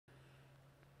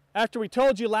After we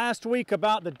told you last week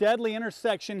about the deadly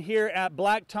intersection here at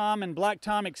Black Tom and Black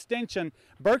Tom Extension,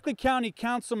 Berkeley County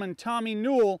Councilman Tommy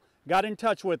Newell got in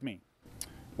touch with me.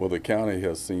 Well, the county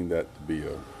has seen that to be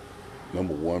a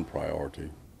 #1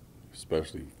 priority,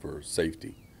 especially for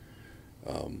safety.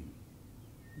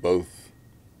 Both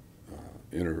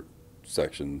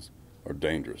intersections are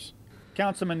dangerous.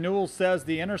 Councilman Newell says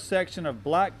the intersection of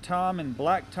Black Tom and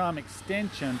Black Tom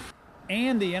Extension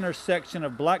and the intersection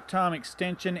of Black Tom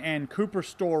Extension and Cooper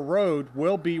Store Road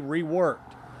will be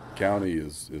reworked. County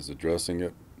is addressing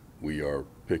it. We are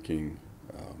picking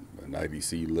an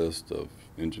IDC list of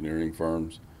engineering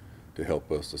firms to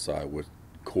help us decide what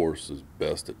course is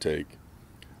best to take,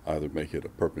 either make it a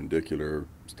perpendicular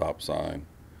stop sign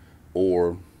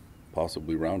or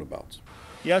possibly roundabouts.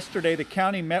 Yesterday, the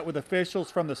county met with officials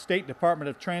from the State Department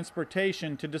of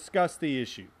Transportation to discuss the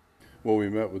issue. Well, we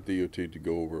met with DOT to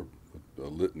go over a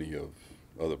litany of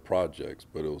other projects,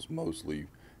 but it was mostly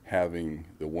having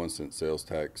the 1 cent sales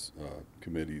tax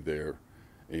committee there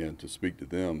and to speak to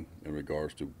them in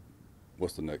regards to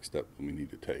what's the next step we need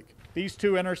to take. These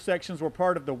two intersections were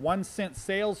part of the 1 cent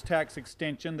sales tax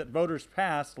extension that voters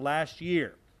passed last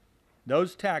year.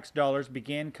 Those tax dollars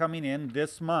began coming in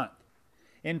this month.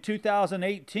 In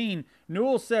 2018,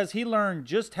 Newell says he learned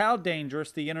just how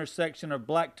dangerous the intersection of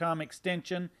Black Tom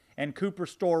Extension and Cooper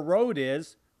Store Road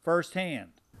is firsthand.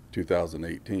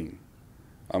 2018,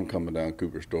 I'm coming down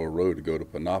Cooper Store Road to go to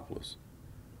Panopolis.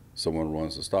 Someone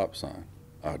runs a stop sign.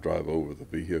 I drive over the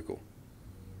vehicle,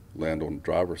 land on the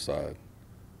driver's side.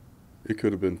 It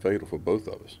could have been fatal for both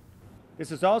of us.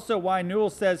 This is also why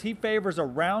Newell says he favors a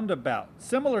roundabout,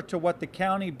 similar to what the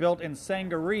county built in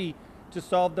Sangaree to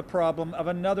solve the problem of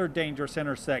another dangerous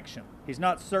intersection. He's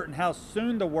not certain how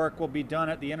soon the work will be done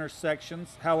at the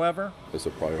intersections, however. It's a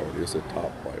priority, it's a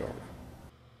top priority.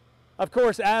 Of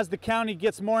course, as the county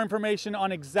gets more information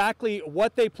on exactly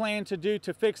what they plan to do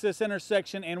to fix this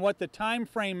intersection and what the time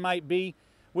frame might be,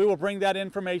 we will bring that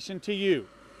information to you.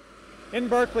 In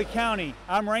Berkeley County,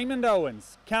 I'm Raymond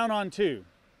Owens. Count on 2.